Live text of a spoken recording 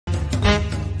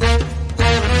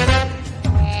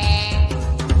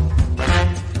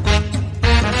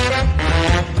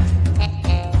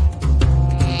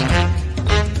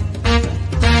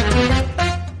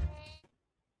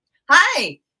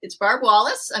Barb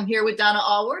Wallace. I'm here with Donna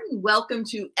Allward, and welcome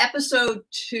to episode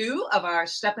 2 of our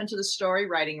Step Into the Story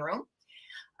writing room.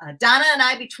 Donna and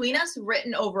I, between us, have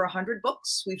written over 100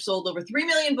 books. We've sold over 3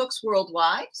 million books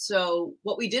worldwide. So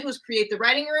what we did was create the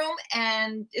writing room,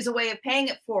 and is a way of paying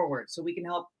it forward so we can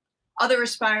help other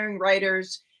aspiring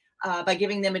writers by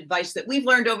giving them advice that we've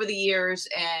learned over the years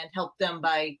and help them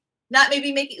by not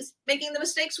maybe making the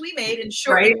mistakes we made and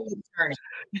shortening the journey.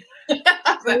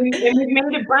 And we've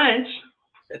made a bunch.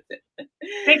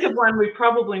 Think of one, we've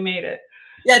probably made it.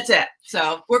 That's it.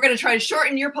 So we're going to try to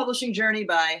shorten your publishing journey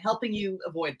by helping you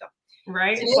avoid them.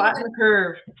 Right? Flatten the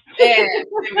curve. There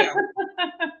we go.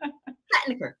 Flatten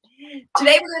the curve.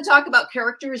 Today we're going to talk about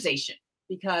characterization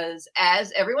because,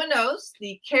 as everyone knows,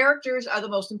 the characters are the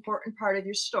most important part of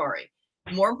your story.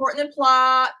 More important than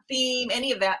plot, theme,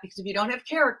 any of that, because if you don't have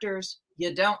characters,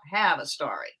 you don't have a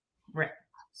story. Right.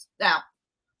 Now,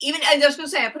 even, I was going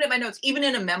to say, I put it in my notes, even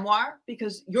in a memoir,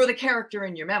 because you're the character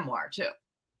in your memoir too.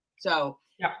 So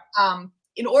yeah.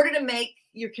 In order to make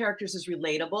your characters as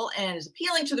relatable and as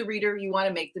appealing to the reader, you want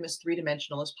to make them as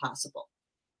three-dimensional as possible.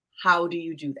 How do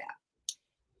you do that?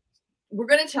 We're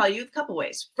going to tell you a couple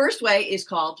ways. First way is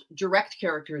called direct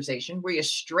characterization, where you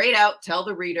straight out tell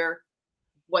the reader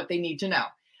what they need to know.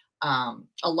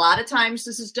 A lot of times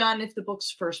this is done if the book's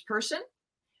first person,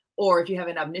 or if you have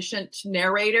an omniscient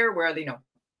narrator where they know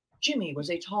Jimmy was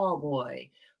a tall boy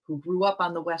who grew up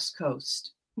on the West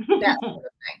Coast, that sort of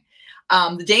thing.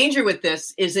 The danger with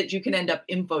this is that you can end up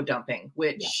info dumping,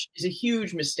 which is a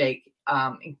huge mistake.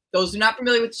 Those who are not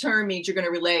familiar with the term means you're going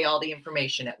to relay all the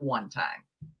information at one time.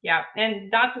 Yeah,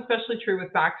 and that's especially true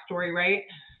with backstory, right?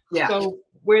 Yeah. So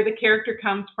where the character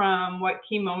comes from, what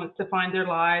key moments define their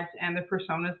lives and their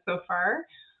personas so far.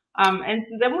 And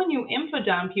then when you info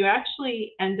dump, you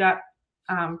actually end up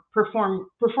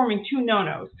performing two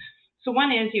no-nos. So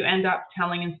one is you end up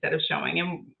telling instead of showing.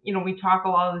 And, you know, we talk a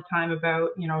lot of the time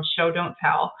about, you know, show, don't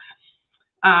tell.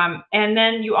 And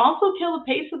then you also kill the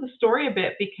pace of the story a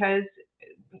bit, because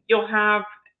you'll have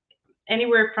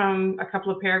anywhere from a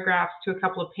couple of paragraphs to a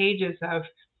couple of pages of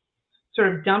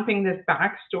sort of dumping this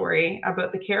backstory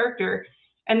about the character.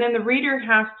 And then the reader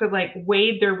has to like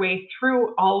wade their way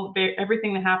through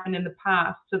everything that happened in the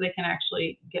past so they can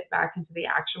actually get back into the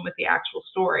action with the actual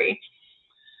story.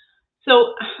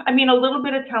 So, I mean, a little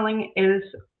bit of telling is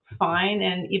fine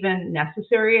and even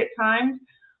necessary at times.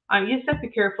 You just have to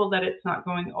be careful that it's not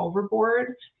going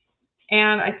overboard.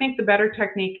 And I think the better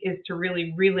technique is to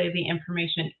really relay the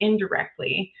information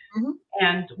indirectly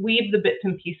and weave the bits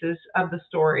and pieces of the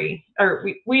story, or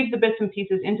weave the bits and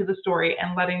pieces into the story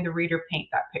and letting the reader paint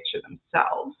that picture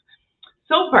themselves.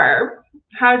 So, Barb,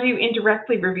 how do you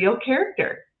indirectly reveal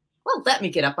character? Well, let me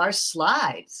get up our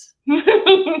slides.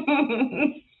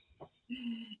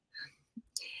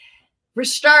 For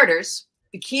starters,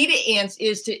 the key to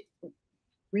is to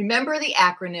remember the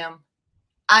acronym.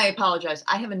 I apologize.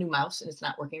 I have a new mouse and it's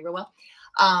not working real well.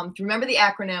 To remember the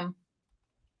acronym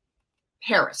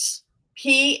PARIS,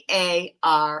 P-A-R-I-S.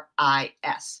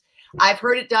 I've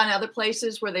heard it done other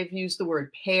places where they've used the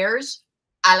word pairs.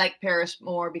 I like PARIS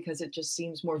more because it just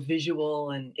seems more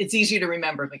visual and it's easier to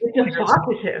remember. Like, it's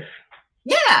evocative.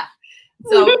 Yeah.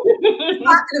 So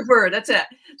evocative word. That's it.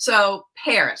 So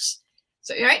PARIS.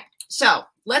 So, all right. So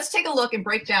let's take a look and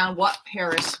break down what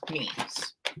PARIS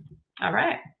means. All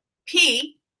right.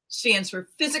 P stands for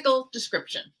physical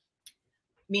description,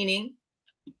 meaning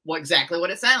exactly what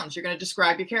it sounds. You're going to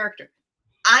describe your character.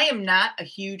 I am not a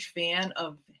huge fan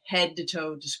of head to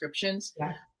toe descriptions.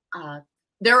 Yeah.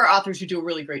 There are authors who do a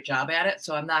really great job at it,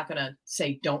 so I'm not going to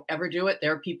say don't ever do it.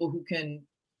 There are people who can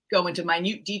go into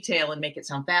minute detail and make it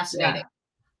sound fascinating. Yeah.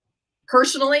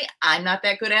 Personally, I'm not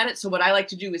that good at it, so what I like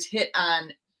to do is hit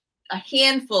on a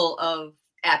handful of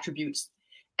attributes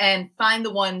and find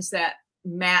the ones that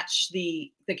match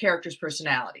the character's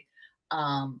personality.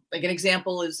 Like an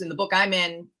example is in the book I'm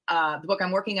in, the book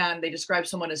I'm working on, they describe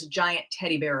someone as a giant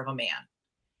teddy bear of a man.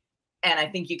 And I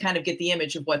think you kind of get the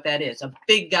image of what that is, a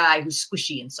big guy who's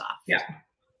squishy and soft. Yeah.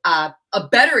 A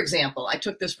better example, I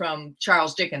took this from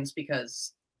Charles Dickens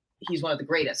because he's one of the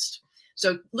greatest.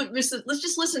 So look, let's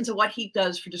just listen to what he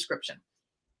does for description.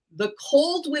 The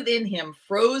cold within him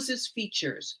froze his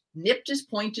features, nipped his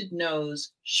pointed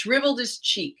nose, shriveled his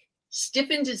cheek,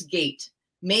 stiffened his gait,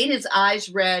 made his eyes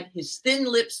red, his thin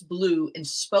lips blue, and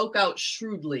spoke out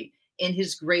shrewdly in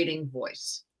his grating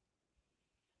voice.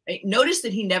 Right? Notice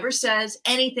that he never says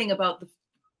anything about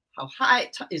how high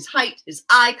his height, his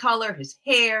eye color, his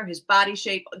hair, his body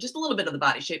shape, just a little bit of the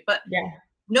body shape. But yeah.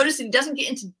 Notice that he doesn't get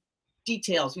into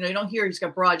details. You know, you don't hear he's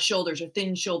got broad shoulders or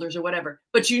thin shoulders or whatever.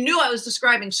 But you knew I was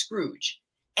describing Scrooge.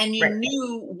 And you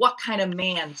knew what kind of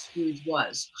man Scrooge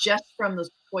was just from the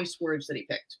choice words that he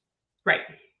picked. Right.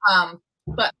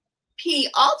 But P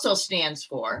also stands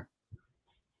for,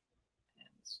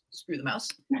 screw the mouse,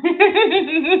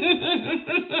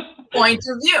 point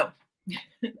of view.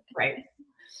 Right.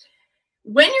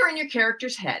 When you're in your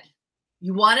character's head,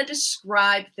 you want to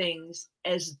describe things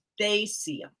as they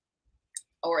see them,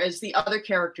 or as the other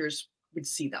characters would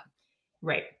see them.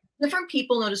 Right. Different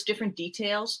people notice different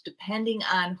details depending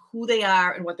on who they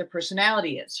are and what their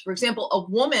personality is. For example, a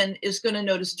woman is going to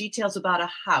notice details about a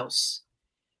house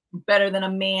better than a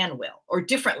man will, or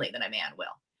differently than a man will.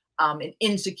 An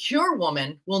insecure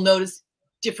woman will notice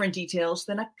different details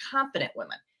than a confident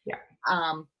woman. Yeah.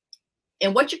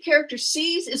 And what your character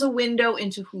sees is a window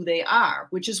into who they are,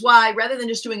 which is why rather than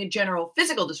just doing a general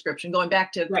physical description, going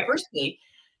back to the first page,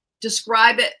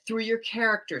 describe it through your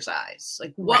character's eyes.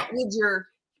 Like what would your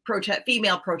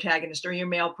female protagonist or your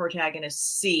male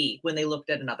protagonist see when they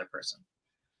looked at another person?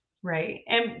 Right.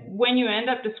 And when you end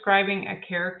up describing a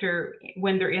character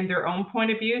when they're in their own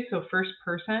point of view, so first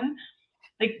person,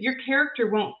 like your character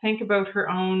won't think about her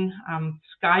own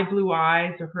sky blue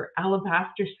eyes or her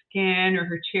alabaster skin or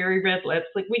her cherry red lips.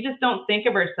 Like we just don't think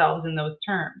of ourselves in those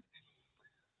terms.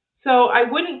 So I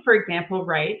wouldn't, for example,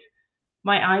 write,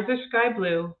 my eyes are sky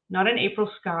blue, not an April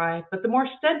sky, but the more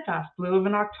steadfast blue of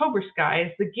an October sky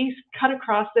as the geese cut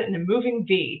across it in a moving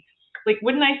V. Like,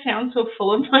 wouldn't I sound so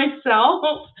full of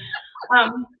myself?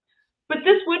 But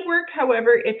this would work,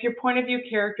 however, if your point of view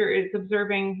character is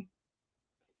observing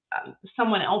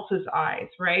someone else's eyes,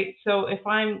 right? So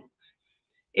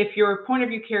if your point of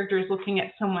view character is looking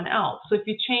at someone else, so if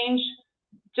you change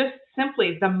just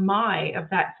simply the my of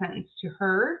that sentence to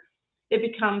her, it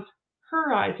becomes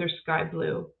her eyes are sky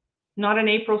blue, not an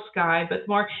April sky, but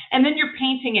more, and then you're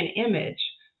painting an image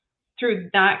through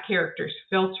that character's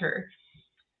filter.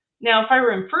 Now, if I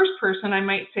were in first person, I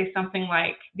might say something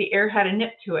like, the air had a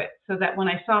nip to it, so that when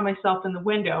I saw myself in the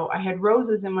window, I had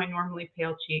roses in my normally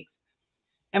pale cheeks,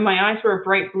 and my eyes were a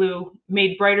bright blue,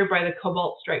 made brighter by the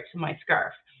cobalt stripes in my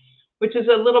scarf, which is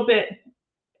a little bit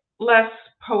less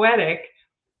poetic,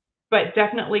 but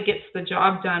definitely gets the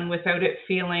job done without it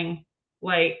feeling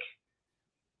like,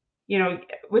 you know,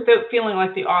 without feeling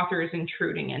like the author is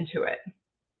intruding into it.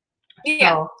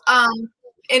 Yeah.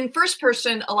 In first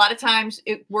person, a lot of times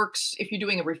it works if you're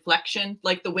doing a reflection,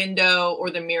 like the window or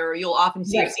the mirror. You'll often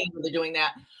see a scene where they're doing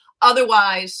that.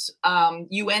 Otherwise,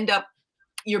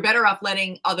 you're better off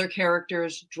letting other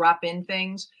characters drop in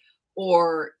things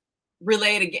or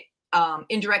relate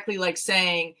indirectly, like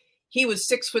saying he was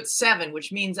 6'7",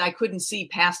 which means I couldn't see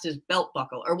past his belt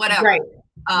buckle or whatever.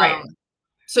 Right.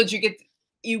 So that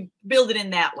you build it in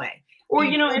that way. Or,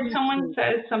 you know, if someone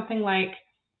says something like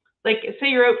say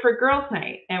you're out for girls'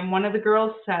 night and one of the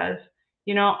girls says,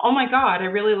 you know, oh my God, I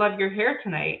really love your hair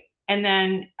tonight. And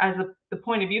then as the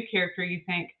point of view character, you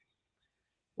think,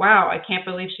 wow, I can't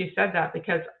believe she said that,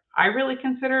 because I really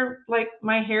consider like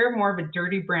my hair more of a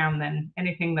dirty brown than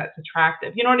anything that's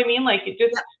attractive. You know what I mean? Like it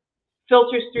just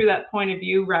filters through that point of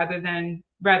view rather than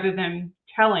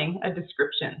telling a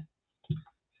description.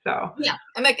 So yeah,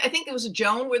 and like I think it was a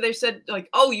Joan where they said like,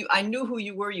 "Oh, I knew who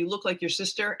you were. You look like your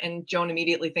sister." And Joan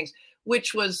immediately thinks,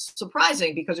 which was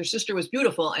surprising because her sister was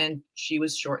beautiful and she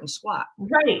was short and squat.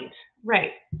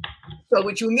 Right. So,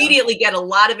 which you immediately get a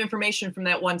lot of information from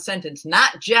that one sentence,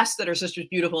 not just that her sister's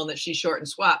beautiful and that she's short and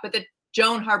squat, but that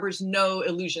Joan harbors no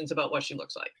illusions about what she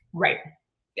looks like. Right.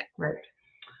 Yeah. Right.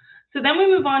 So then we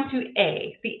move on to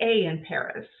A, the A in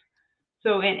Paris.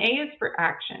 So, and A is for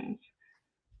actions.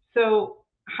 So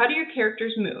how do your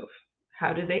characters move?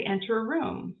 How do they enter a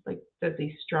room? Like, does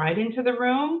he stride into the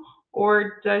room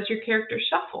or does your character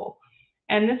shuffle?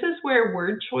 And this is where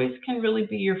word choice can really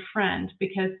be your friend,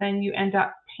 because then you end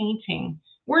up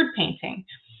word painting.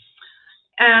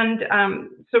 And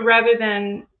so rather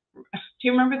than, do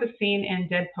you remember the scene in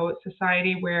Dead Poets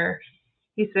Society where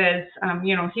he says,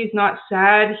 you know, he's not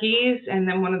sad, and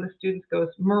then one of the students goes,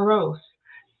 morose.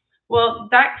 Well,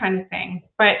 that kind of thing.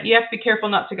 But you have to be careful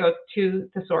not to go too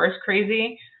thesaurus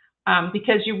crazy,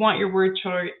 because you want your word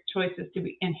choices to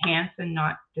be enhance and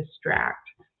not distract.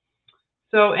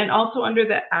 So, and also under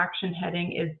the action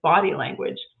heading is body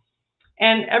language.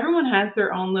 And everyone has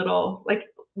their own little, like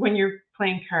when you're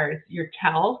playing cards, your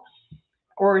tell,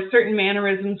 or certain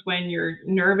mannerisms when you're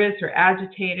nervous or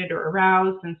agitated or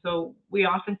aroused. And so we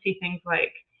often see things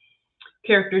like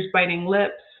characters biting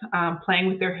lips, playing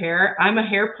with their hair. I'm a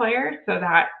hair player, so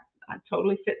that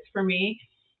totally fits for me.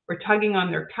 Or tugging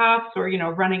on their cuffs, or, you know,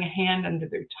 running a hand under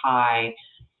their tie.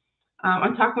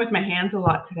 I'm talking with my hands a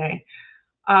lot today.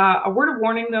 A word of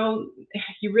warning, though,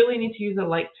 you really need to use a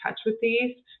light touch with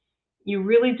these. You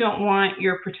really don't want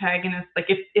your protagonist, like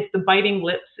if the biting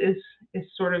lips is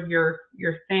sort of your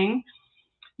thing,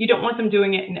 you don't want them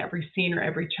doing it in every scene or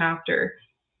every chapter.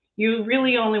 You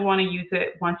really only want to use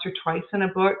it once or twice in a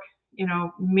book, you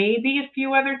know, maybe a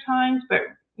few other times, but,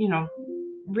 you know,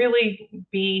 really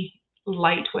be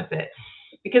light with it.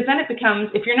 Because then it becomes,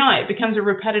 if you're not, it becomes a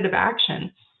repetitive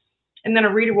action. And then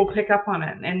a reader will pick up on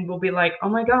it and will be like, oh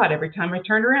my God, every time I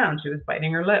turned around, she was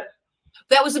biting her lips.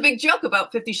 That was a big joke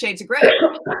about 50 Shades of Grey.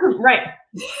 Right,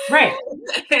 right.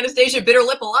 Anastasia bit her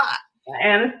lip a lot.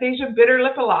 Anastasia bit her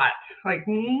lip a lot. Like,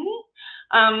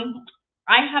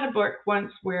 I had a book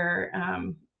once where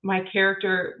my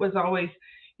character was always,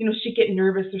 you know, she'd get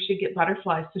nervous or she'd get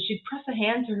butterflies. So she'd press a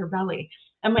hand to her belly.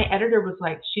 And my editor was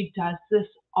like, she does this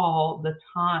all the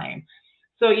time.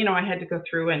 So, you know, I had to go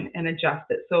through and adjust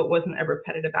it so it wasn't a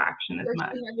repetitive action as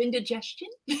much. Does she have indigestion?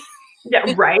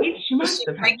 Yeah, right? She must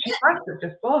have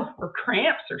just, or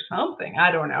cramps or something.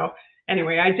 I don't know.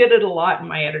 Anyway, I did it a lot and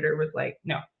my editor was like,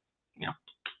 no.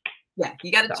 Yeah,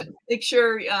 you got to make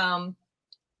sure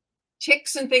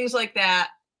ticks and things like that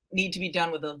need to be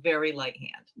done with a very light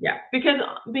hand. Yeah, because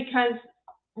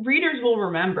readers will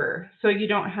remember, so you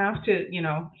don't have to, you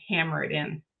know, hammer it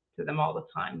in to them all the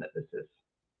time that this is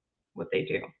what they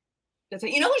do. That's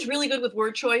it. You know who's really good with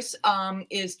word choice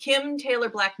is Kim Taylor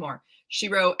Blackmore. She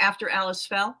wrote After Alice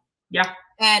Fell. Yeah.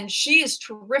 And she is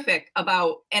terrific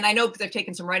about, and I know because I've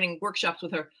taken some writing workshops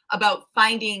with her, about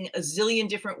finding a zillion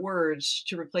different words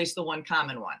to replace the one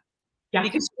common one. Yeah.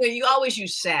 Because you always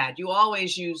use sad, you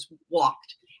always use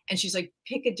walked. And she's like,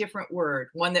 pick a different word,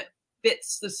 one that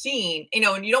fits the scene, you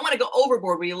know, and you don't want to go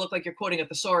overboard where you look like you're quoting a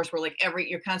thesaurus where like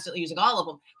you're constantly using all of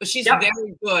them, but she's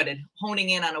very good at honing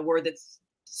in on a word that's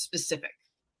specific.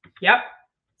 Yep.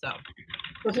 So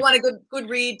if you want a good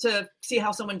read to see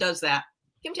how someone does that,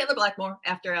 Kim Taylor Blackmore,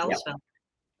 After Alice Fell.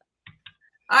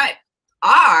 All right.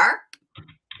 R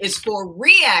is for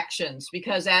reactions,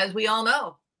 because as we all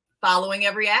know, following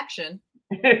every action,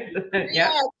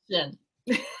 reaction.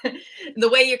 The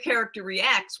way your character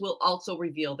reacts will also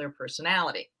reveal their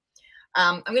personality.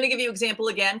 I'm going to give you an example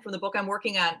again from the book I'm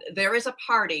working on. There is a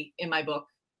party in my book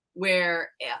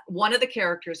where one of the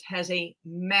characters has a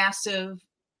massive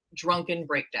drunken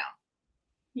breakdown.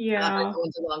 Yeah. I go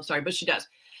into a long story, but she does.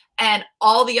 And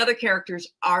all the other characters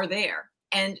are there.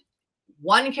 And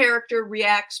one character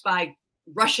reacts by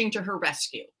rushing to her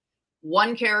rescue.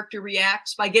 One character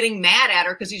reacts by getting mad at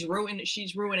her because she's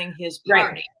ruining his party.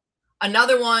 Right.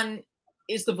 Another one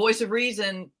is the voice of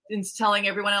reason and telling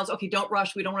everyone else, okay, don't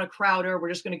rush. We don't want to crowd her. We're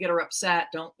just going to get her upset.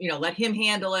 Don't, you know, let him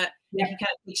handle it. Yeah. And he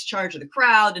kind of takes charge of the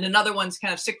crowd. And another one's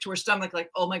kind of sick to her stomach, like,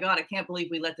 oh my God, I can't believe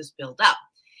we let this build up.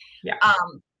 Yeah.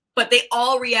 But they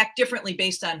all react differently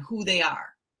based on who they are.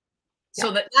 Yeah.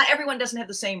 So that not everyone doesn't have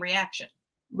the same reaction.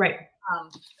 Right. I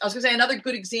was going to say another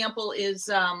good example is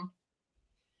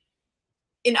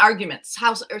in arguments,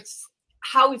 how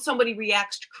somebody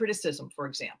reacts to criticism, for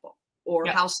example, or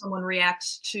how someone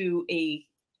reacts to a,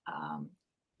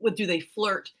 do they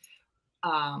flirt?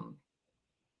 I'm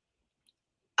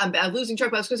losing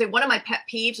track, but I was going to say one of my pet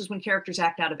peeves is when characters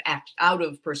act out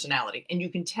of personality, and you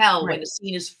can tell when the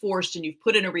scene is forced and you've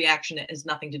put in a reaction that has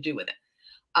nothing to do with it.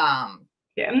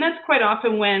 Yeah, and that's quite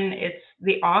often when it's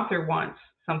the author wants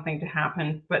something to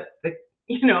happen, but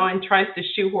and tries to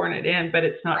shoehorn it in, but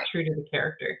it's not true to the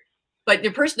character. But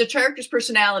the character's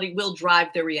personality will drive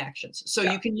their reactions. So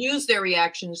you can use their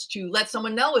reactions to let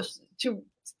someone know, to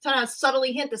kind of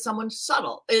subtly hint that someone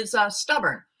is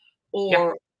stubborn,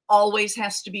 or always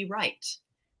has to be right.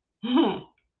 Or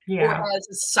has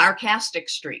a sarcastic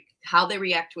streak, how they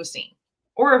react to a scene.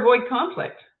 Or avoid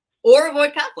conflict.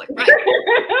 Right.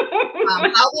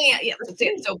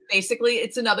 So basically,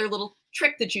 it's another little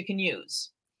trick that you can use.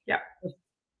 Yeah.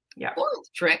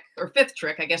 Fourth trick, or fifth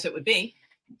trick, I guess it would be.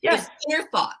 Yes. Inner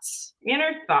thoughts.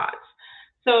 Inner thoughts.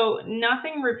 So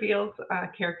nothing reveals a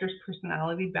character's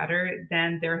personality better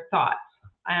than their thoughts.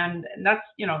 And that's,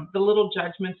 the little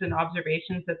judgments and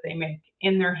observations that they make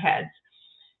in their heads.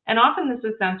 And often this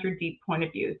is done through deep point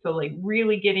of view. So like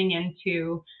really getting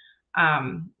into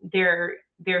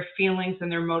their feelings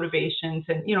and their motivations,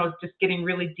 and, just getting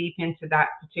really deep into that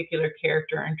particular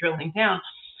character and drilling down.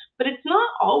 But it's not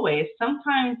always.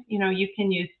 Sometimes, you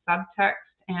can use subtext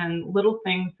and little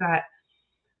things that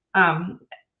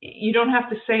you don't have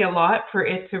to say a lot for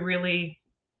it to really,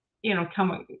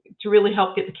 to really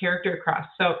help get the character across.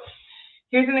 So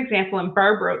here's an example, and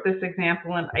Barb wrote this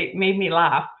example, and it made me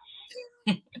laugh.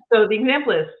 So the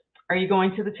example is, are you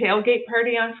going to the tailgate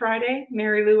party on Friday?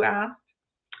 Mary Lou asked.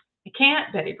 I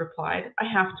can't, Betty replied. I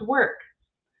have to work.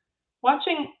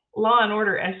 Watching Law and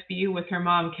Order SVU with her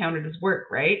mom counted as work,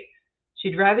 right?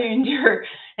 She'd rather endure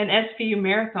an SVU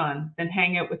marathon than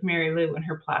hang out with Mary Lou and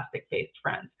her plastic-faced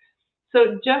friends.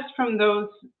 So just from those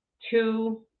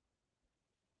two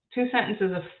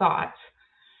sentences of thought,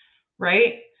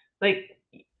 right? Like,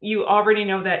 you already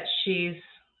know that she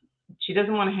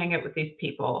doesn't want to hang out with these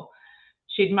people.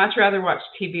 She'd much rather watch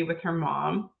TV with her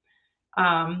mom.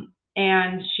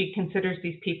 And she considers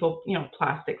these people, you know,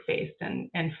 plastic-faced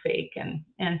and fake.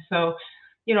 And so,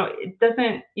 you know,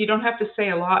 you don't have to say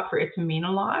a lot for it to mean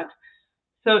a lot.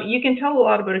 So you can tell a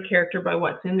lot about a character by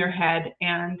what's in their head.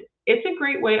 And it's a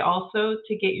great way also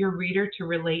to get your reader to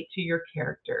relate to your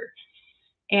character.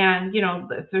 And, you know,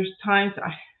 there's times,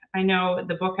 I know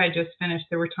the book I just finished,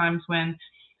 there were times when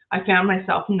I found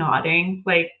myself nodding,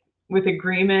 like with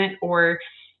agreement, or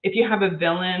if you have a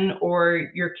villain or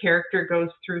your character goes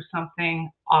through something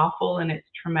awful and it's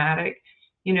traumatic,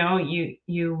 you know, you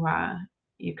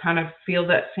kind of feel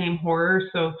that same horror.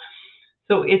 So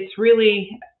it's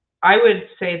really, I would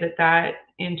say that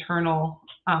internal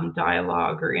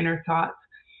dialogue or inner thoughts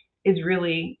is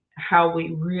really how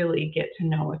we really get to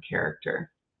know a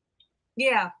character.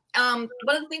 Yeah. One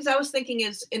of the things I was thinking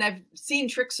is, and I've seen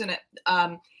tricks in it,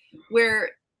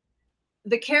 where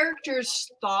the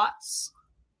character's thoughts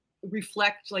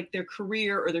reflect like their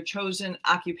career or their chosen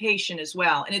occupation as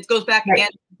well. And it goes back again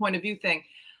to the point of view thing,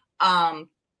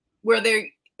 where they're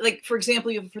like, for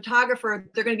example, you have a photographer,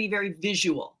 they're going to be very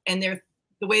visual, and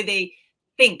the way they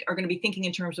think are going to be thinking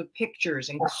in terms of pictures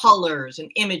and colors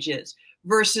and images,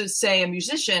 versus say a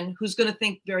musician who's going to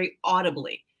think very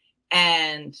audibly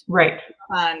and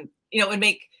you know, and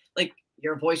make like,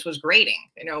 your voice was grating,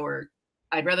 you know, or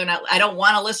I don't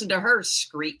want to listen to her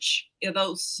screech, you know,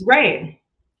 those. Right.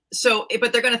 So,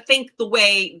 but they're going to think the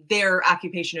way their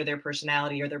occupation or their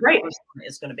personality or their person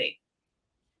is going to be.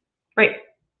 Right.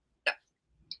 Yeah.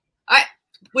 All right.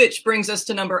 Which brings us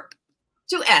to number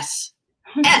 2S.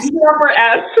 Number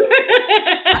S.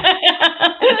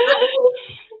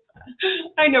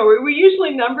 I know. We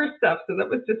usually number stuff, so that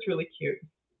was just really cute.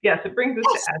 Yes, it brings us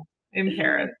to S in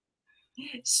Paris.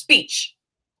 Speech.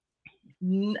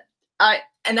 And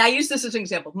I use this as an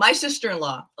example. My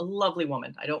sister-in-law, a lovely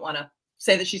woman. I don't want to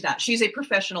say that she's not. She's a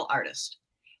professional artist.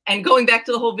 And going back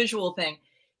to the whole visual thing,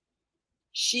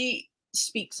 she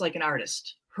speaks like an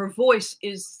artist. Her voice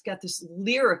got this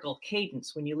lyrical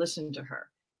cadence when you listen to her.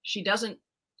 She doesn't,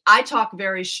 I talk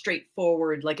very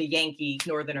straightforward like a Yankee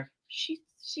northerner. She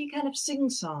kind of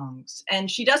sings songs, and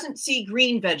she doesn't see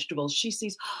green vegetables. She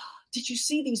sees, oh, did you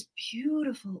see these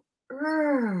beautiful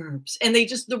herbs? And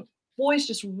the voice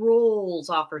just rolls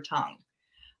off her tongue.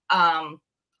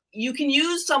 You can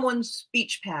use someone's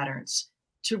speech patterns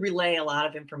to relay a lot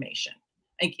of information.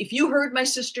 Like if you heard my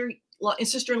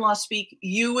sister-in-law speak,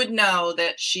 you would know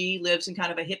that she lives in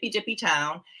kind of a hippy-dippy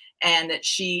town and that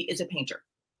she is a painter.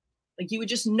 Like you would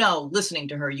just know listening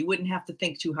to her. You wouldn't have to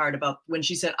think too hard about when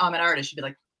she said, I'm an artist. You'd be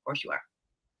like, of course you are.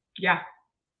 Yeah.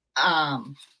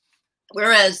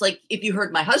 Whereas like if you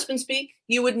heard my husband speak,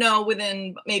 you would know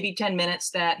within maybe 10 minutes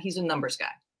that he's a numbers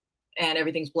guy and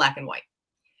everything's black and white.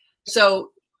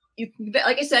 So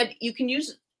like I said, you can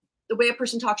use the way a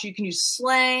person talks. You can use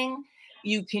slang.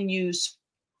 You can use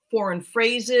foreign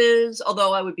phrases,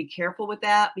 although I would be careful with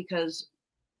that because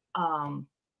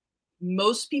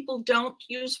most people don't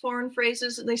use foreign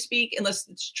phrases when they speak unless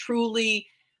it's truly,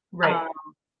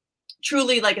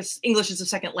 truly like English is a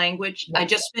second language. I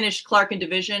just finished Clark and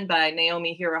Division by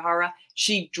Naomi Hirahara.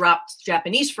 She dropped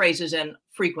Japanese phrases in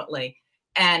frequently,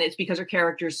 and it's because her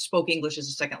characters spoke English as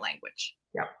a second language.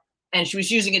 Yeah. And she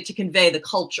was using it to convey the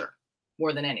culture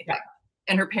more than anything. Yeah.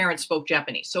 And her parents spoke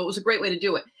Japanese. So it was a great way to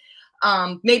do it.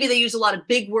 Maybe they use a lot of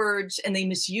big words and they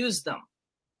misuse them.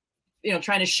 You know,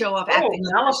 trying to show off acting.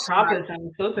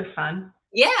 Malapropisms, those are fun.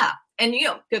 Yeah. And, you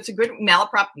know, that's a good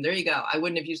malaprop. There you go. I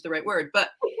wouldn't have used the right word, but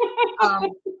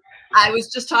I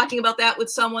was just talking about that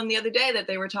with someone the other day that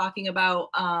they were talking about.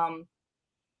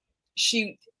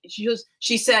 She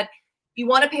said, you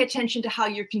want to pay attention to how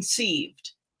you're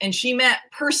conceived. And she meant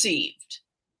perceived.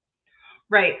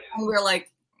 Right. And we're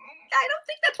like, I don't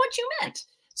think that's what you meant.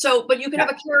 So, but you could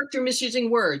have a character misusing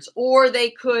words, or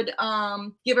they could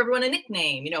give everyone a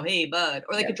nickname, you know, hey, bud,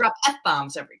 or they could drop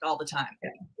F-bombs all the time.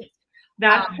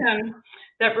 Yeah.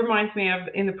 That reminds me of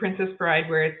in The Princess Bride,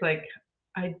 where it's like,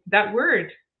 that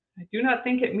word, I do not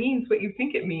think it means what you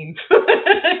think it means.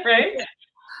 Right?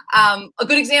 A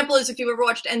good example is if you ever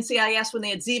watched NCIS when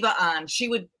they had Ziva on, she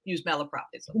would use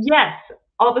malapropism. Yes,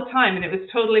 all the time. And it was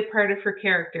totally part of her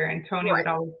character. And Tony would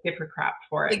always give her crap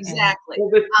for it. Exactly.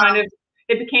 And it was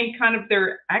it became kind of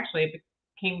it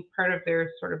became part of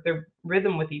their sort of their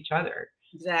rhythm with each other.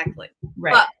 Exactly.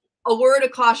 Right. But a word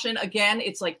of caution, again,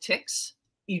 it's like ticks.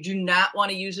 You do not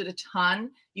want to use it a ton.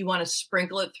 You want to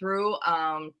sprinkle it through.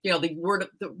 You know, the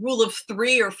rule of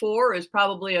 3 or 4 is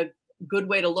probably a good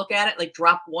way to look at it. Like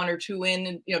drop 1 or 2 in,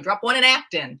 and you know, drop 1 and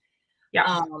act in.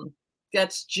 Yeah.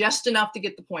 That's just enough to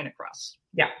get the point across.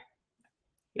 Yeah.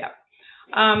 Yeah.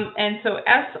 And so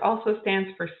S also stands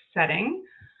for setting.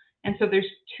 And so there's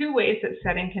 2 ways that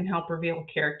setting can help reveal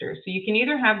characters. So you can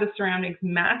either have the surroundings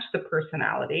match the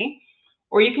personality,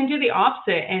 or you can do the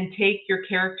opposite and take your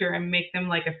character and make them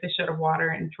like a fish out of water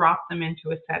and drop them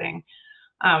into a setting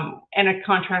and a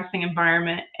contrasting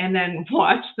environment, and then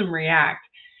watch them react.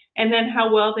 And then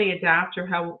how well they adapt or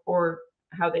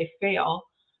how they fail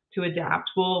to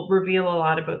adapt will reveal a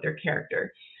lot about their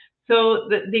character. So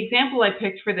the example I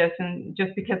picked for this, and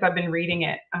just because I've been reading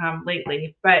it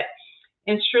lately, but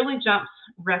in Shirley Jump's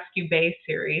Rescue Bay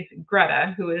series,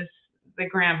 Greta, who is the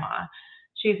grandma,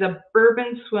 she's a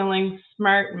bourbon-swilling,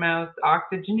 smart-mouthed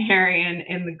octogenarian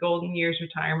in the Golden Years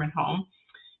retirement home.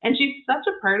 And she's such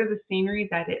a part of the scenery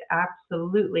that it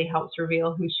absolutely helps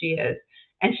reveal who she is.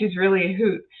 And she's really a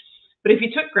hoot. But if you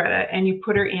took Greta and you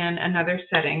put her in another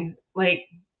setting, like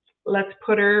let's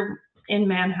put her in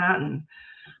Manhattan,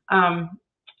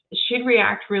 she'd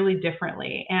react really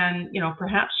differently. And, you know,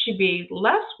 perhaps she'd be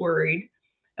less worried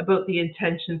about the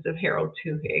intentions of Harold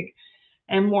Twohig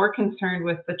and more concerned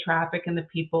with the traffic and the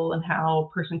people and how a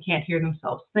person can't hear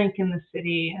themselves think in the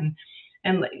city.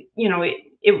 And you know,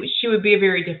 she would be a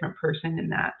very different person in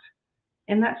that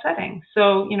setting.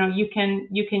 So, you know, you can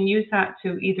use that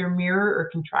to either mirror or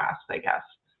contrast, I guess,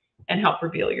 and help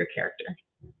reveal your character.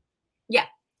 Yeah.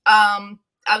 I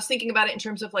was thinking about it in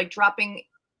terms of like dropping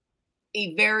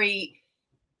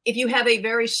if you have a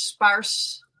very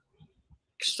sparse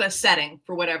setting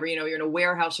for whatever, you know, you're in a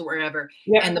warehouse or wherever,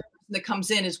 yeah. And the person that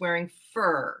comes in is wearing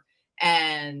fur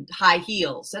and high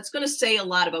heels, that's going to say a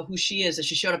lot about who she is, that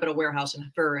she showed up at a warehouse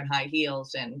in fur and high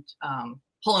heels and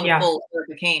pulling a full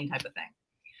cane type of thing.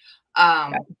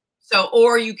 So,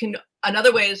 or you can,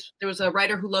 another way is, there was a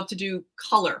writer who loved to do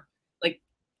color, like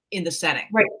in the setting,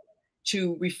 right,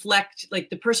 to reflect, like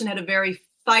the person had a very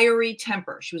fiery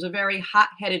temper. She was a very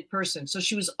hot-headed person. So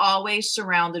she was always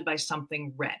surrounded by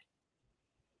something red.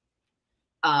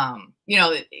 You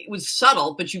know, it was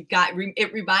subtle, but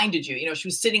it reminded you, you know, she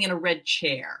was sitting in a red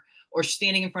chair or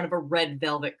standing in front of a red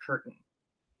velvet curtain.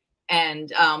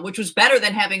 And, which was better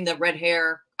than having the red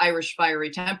hair, Irish fiery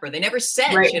temper. They never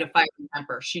said she had a fiery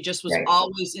temper. She just was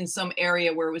always in some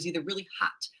area where it was either really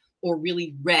hot or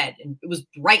really red, and it was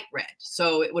bright red.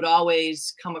 So it would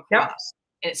always come across.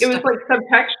 It was like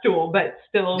subtextual, but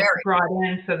still brought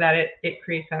in so that it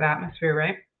creates that atmosphere,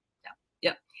 right?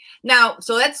 Yep. Now,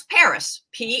 so that's Paris,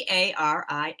 Paris.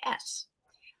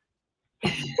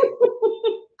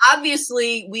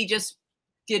 Obviously, we just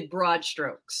did broad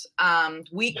strokes.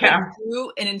 We could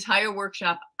do an entire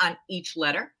workshop on each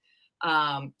letter,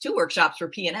 2 workshops for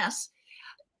P and S.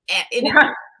 And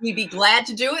we'd be glad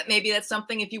to do it. Maybe that's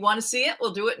something, if you want to see it,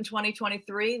 we'll do it in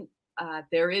 2023.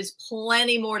 There is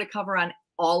plenty more to cover on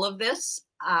all of this.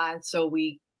 So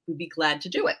we'd be glad to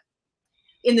do it.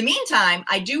 In the meantime,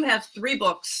 I do have 3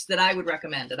 books that I would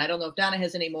recommend. And I don't know if Donna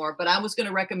has any more, but I was going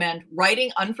to recommend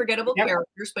Writing Unforgettable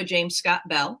Characters by James Scott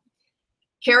Bell,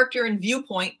 Character and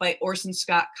Viewpoint by Orson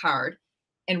Scott Card,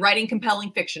 and Writing Compelling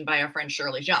Fiction by our friend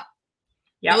Shirley Jump.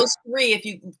 Those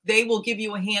 3, they will give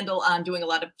you a handle on doing a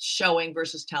lot of showing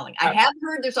versus telling. I have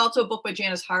heard there's also a book by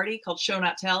Janice Hardy called Show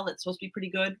Not Tell that's supposed to be pretty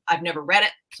good. I've never read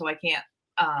it, so I can't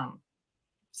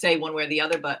say one way or the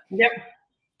other, but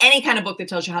any kind of book that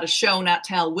tells you how to show, not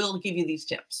tell, will give you these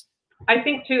tips. I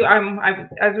think too,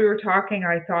 as we were talking,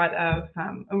 I thought of,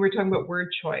 and we were talking about word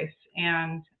choice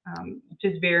and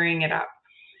just varying it up.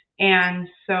 And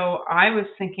so I was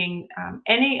thinking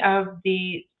any of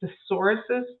the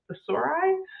thesauruses,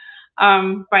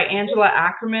 by Angela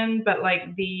Ackerman, but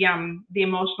like the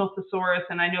emotional thesaurus,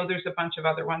 and I know there's a bunch of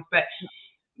other ones, but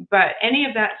any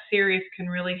of that series can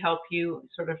really help you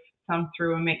sort of thumb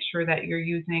through and make sure that you're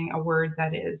using a word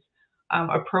that is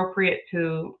appropriate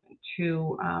to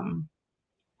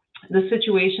the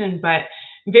situation, but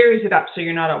varies it up so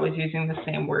you're not always using the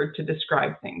same word to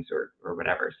describe things or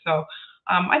whatever. So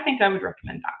I think I would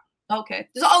recommend that. Okay.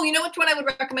 Oh, you know what I would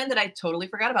recommend that I totally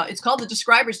forgot about? It's called the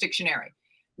Describer's Dictionary,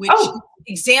 which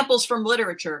examples from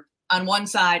literature on one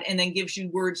side and then gives you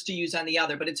words to use on the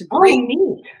other. But it's a great,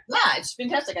 it's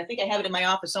fantastic. I think I have it in my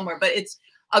office somewhere, but it's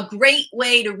a great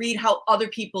way to read how other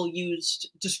people used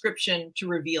description to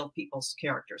reveal people's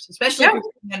characters,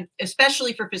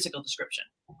 especially for physical description.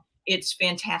 It's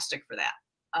fantastic for that,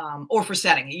 or for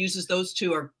setting. It uses those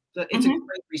 2. It's a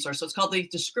great resource. So it's called the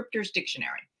Descriptor's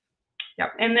Dictionary.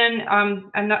 Yep. And then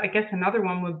I guess another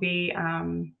one would be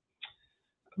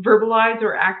Verbalize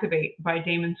or Activate by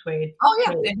Damon Suede. Oh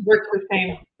yeah, so it works the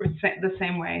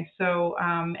same way. So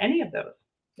any of those.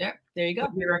 Yeah, there you go.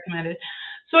 Would be recommended.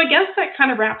 So I guess that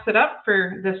kind of wraps it up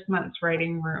for this month's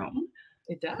writing room.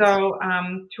 It does. So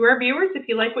to our viewers, if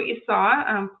you like what you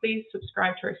saw, please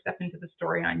subscribe to our Step Into the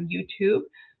Story on YouTube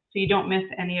so you don't miss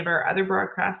any of our other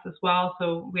broadcasts as well.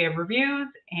 So we have reviews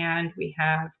and we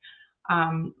have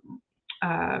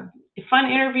fun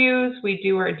interviews. We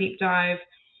do our deep dive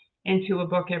into a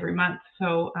book every month.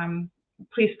 So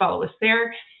please follow us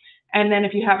there. And then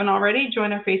if you haven't already,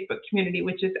 join our Facebook community,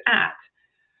 which is at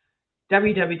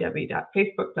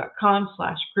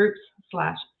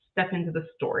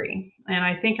www.facebook.com/groups/stepintothestory. And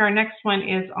I think our next one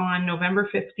is on November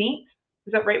 15th.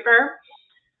 Is that right, Barb?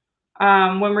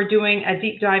 When we're doing a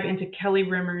deep dive into Kelly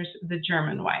Rimmer's The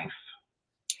German Wife.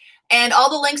 And all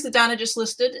the links that Donna just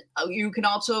listed, you can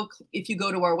also, if you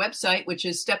go to our website, which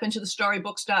is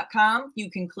stepintothestorybooks.com,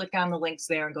 you can click on the links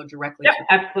there and go directly. Yep,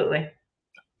 absolutely.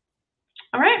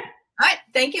 All right. All right,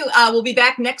 thank you. We'll be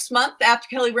back next month after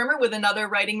Kelly Rimmer with another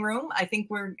writing room. I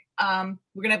think we're going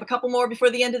to have a couple more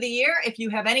before the end of the year. If you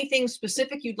have anything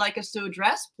specific you'd like us to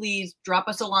address, please drop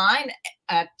us a line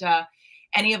at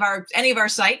any of our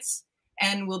sites,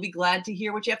 and we'll be glad to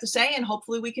hear what you have to say, and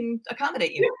hopefully we can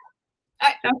accommodate you. Yeah. All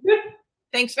right. Sounds good.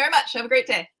 Thanks very much. Have a great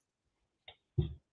day.